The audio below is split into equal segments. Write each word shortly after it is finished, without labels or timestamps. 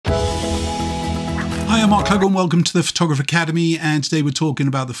Hi, I'm Mark Cleghorn. Welcome to the Photographer Academy, and today we're talking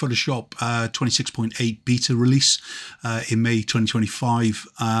about the Photoshop 26.8 beta release in May 2025.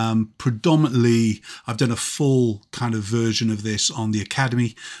 Predominantly, I've done a full kind of version of this on the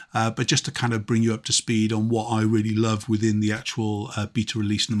Academy, but just to kind of bring you up to speed on what I really love within the actual beta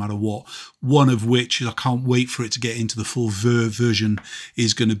release, no matter what. One of which, I can't wait for it to get into the full version,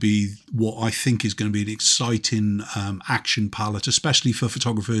 is going to be what I think is going to be an exciting action palette, especially for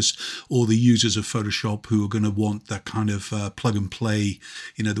photographers or the users of Photoshop who are going to want that kind of plug and play,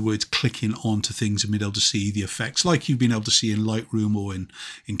 in other words, clicking onto things and being able to see the effects like you've been able to see in Lightroom or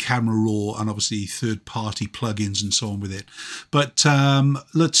in Camera Raw, and obviously third-party plugins and so on with it. But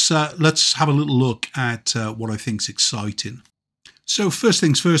let's have a little look at what I think is exciting. So first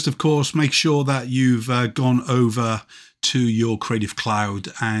things first, of course, make sure that you've gone over to your Creative Cloud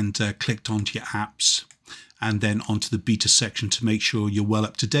and clicked onto your apps, and then onto the beta section to make sure you're well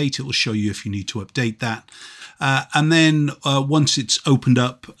up to date. It will show you if you need to update that. And then once it's opened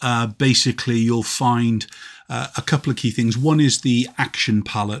up, basically you'll find a couple of key things. One is the action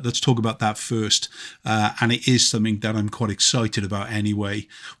palette. Let's talk about that first. And it is something that I'm quite excited about anyway.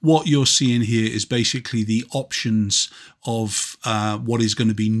 What you're seeing here is basically the options of what is going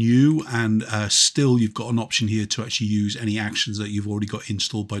to be new, and still you've got an option here to actually use any actions that you've already got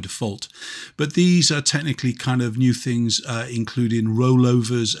installed by default. But these are technically kind of new things, including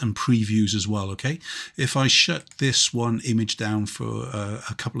rollovers and previews as well. Okay, if I shut this one image down for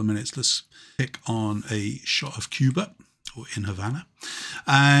a couple of minutes, let's click on a shot of Cuba or in Havana,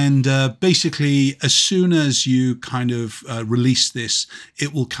 and basically as soon as you kind of release this,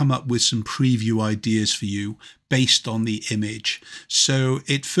 it will come up with some preview ideas for you based on the image. So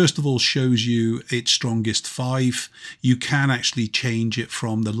it first of all shows you its strongest 5. You can actually change it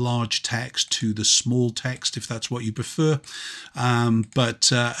from the large text to the small text if that's what you prefer.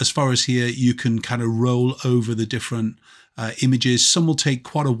 But as far as here, you can kind of roll over the different images. Some will take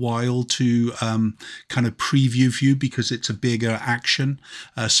quite a while to kind of preview for you because it's a bigger action.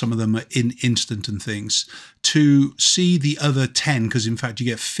 Some of them are instant and things. To see the other 10, because in fact you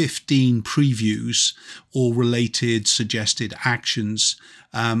get 15 previews or related suggested actions,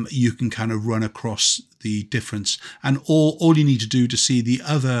 you can kind of run across the difference. And all you need to do to see the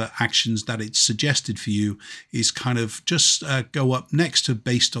other actions that it's suggested for you is kind of just go up next to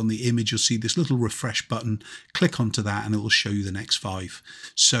based on the image. You'll see this little refresh button, click onto that and it will show you the next 5.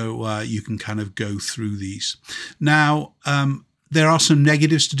 So you can kind of go through these. Now, there are some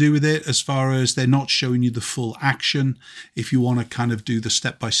negatives to do with it as far as they're not showing you the full action. If you want to kind of do the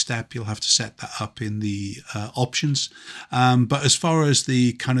step-by-step, you'll have to set that up in the options. But as far as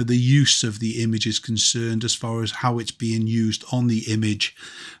the kind of the use of the image is concerned, as far as how it's being used on the image,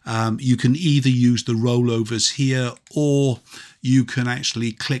 you can either use the rollovers here, or you can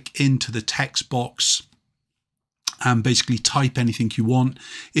actually click into the text box and basically type anything you want.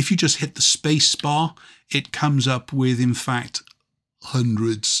 If you just hit the space bar, it comes up with, in fact,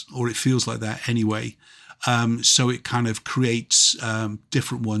 hundreds, or it feels like that anyway. So it kind of creates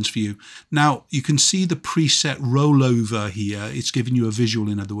different ones for you. Now you can see the preset rollover here. It's giving you a visual,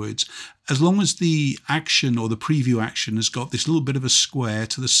 in other words. As long as the action or the preview action has got this little bit of a square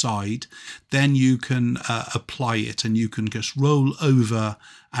to the side, then you can apply it, and you can just roll over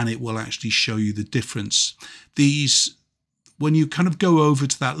and it will actually show you the difference. When you kind of go over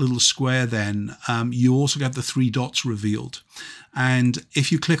to that little square, then you also get the 3 dots revealed. And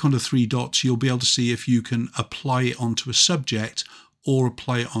if you click on the 3 dots, you'll be able to see if you can apply it onto a subject, or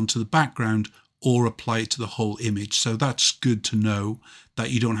apply it onto the background, or apply it to the whole image. So that's good to know that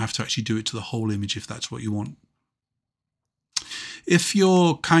you don't have to actually do it to the whole image if that's what you want. If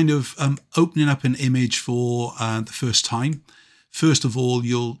you're kind of opening up an image for the first time, first of all,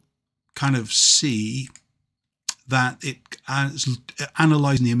 you'll kind of see that it is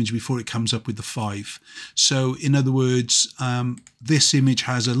analysing the image before it comes up with the 5. So in other words, this image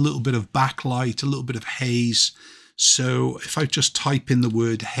has a little bit of backlight, a little bit of haze. So if I just type in the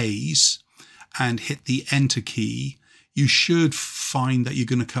word haze and hit the enter key, you should find that you're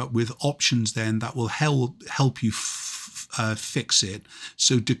going to come up with options then that will help you fix it.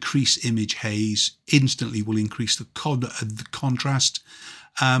 So decrease image haze instantly will increase the contrast.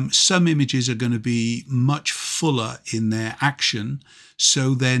 Some images are going to be much fuller in their action,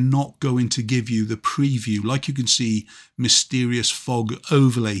 so they're not going to give you the preview. Like you can see, Mysterious Fog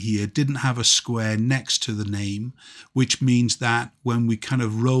Overlay here didn't have a square next to the name, which means that when we kind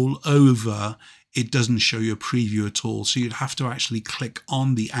of roll over, it doesn't show you a preview at all. So you'd have to actually click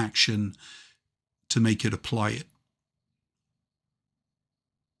on the action to make it apply it.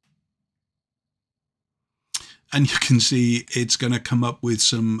 And you can see it's going to come up with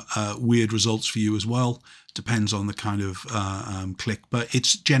some weird results for you as well. Depends on the kind of click, but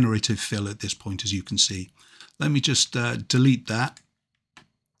it's generative fill at this point, as you can see. Let me just delete that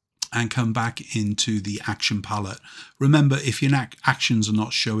and come back into the action palette. Remember, if your actions are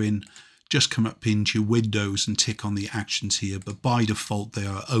not showing, just come up into your windows and tick on the actions here, but by default they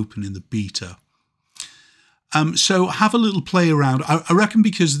are open in the beta. So have a little play around. I reckon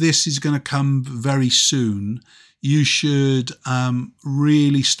because this is going to come very soon, you should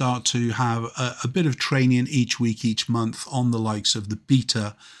really start to have a bit of training each week, each month on the likes of the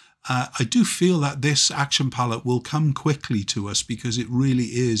beta. I do feel that this action palette will come quickly to us because it really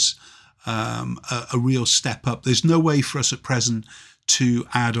is a real step up. There's no way for us at present to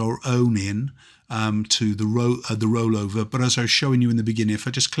add our own in to the rollover, but as I was showing you in the beginning, if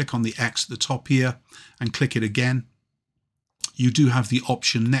I just click on the X at the top here and click it again, you do have the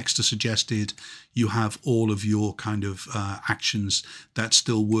option next to suggested. You have all of your kind of actions that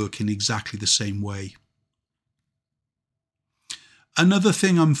still work in exactly the same way. Another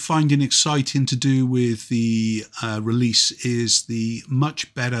thing I'm finding exciting to do with the release is the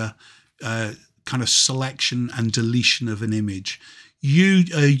much better kind of selection and deletion of an image.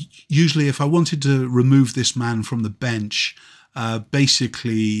 Usually if I wanted to remove this man from the bench,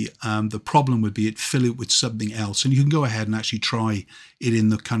 basically the problem would be it'd fill it with something else, and you can go ahead and actually try it in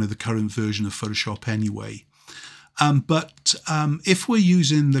the kind of the current version of Photoshop anyway. But if we're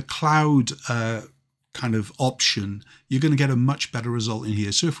using the cloud kind of option, you're going to get a much better result in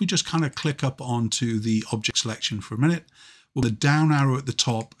here. So if we just kind of click up onto the object selection for a minute, with the down arrow at the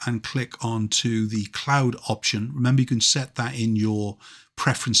top and click onto the cloud option. Remember, you can set that in your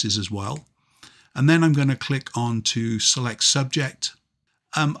preferences as well. And then I'm going to click on to select subject.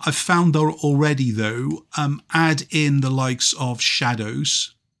 I've found already though, add in the likes of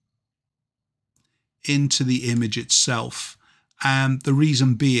shadows into the image itself. And the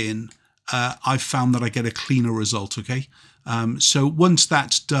reason being, I've found that I get a cleaner result, okay? So once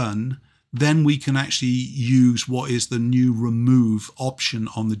that's done, then we can actually use what is the new remove option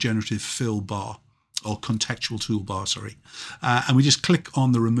on the generative fill bar, or contextual toolbar, sorry. And we just click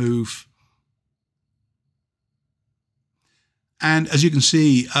on the remove. And as you can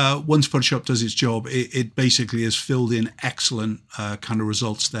see, once Photoshop does its job, it basically has filled in excellent kind of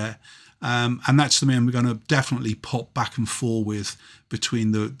results there. And that's the main we're going to definitely pop back and forth with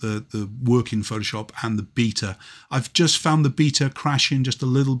between the work in Photoshop and the beta. I've just found the beta crashing just a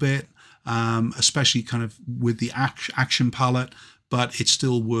little bit, especially kind of with the action palette, but it's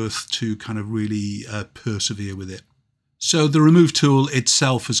still worth to kind of really persevere with it. So the remove tool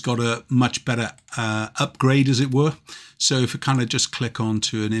itself has got a much better upgrade, as it were. So if we kind of just click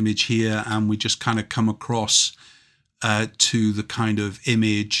onto an image here and we just kind of come across to the kind of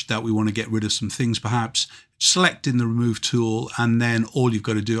image that we want to get rid of some things, perhaps selecting the remove tool, and then all you've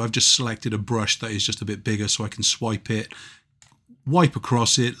got to do, I've just selected a brush that is just a bit bigger so I can swipe it, wipe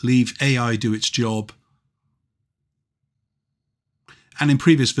across it, leave AI do its job. And in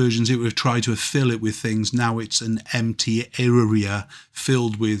previous versions, it would have tried to fill it with things. Now it's an empty area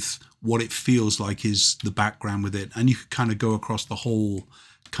filled with what it feels like is the background with it. And you could kind of go across the whole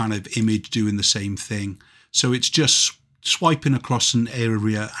kind of image doing the same thing. So it's just swiping across an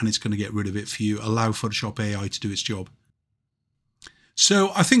area and it's going to get rid of it for you. Allow Photoshop AI to do its job.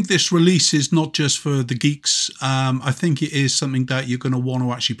 So I think this release is not just for the geeks. I think it is something that you're going to want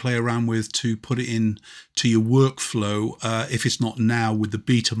to actually play around with to put it in to your workflow. If it's not now with the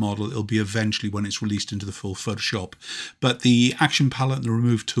beta model, it'll be eventually when it's released into the full Photoshop. But the action palette and the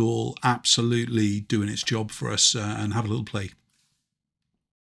remove tool absolutely doing its job for us, and have a little play.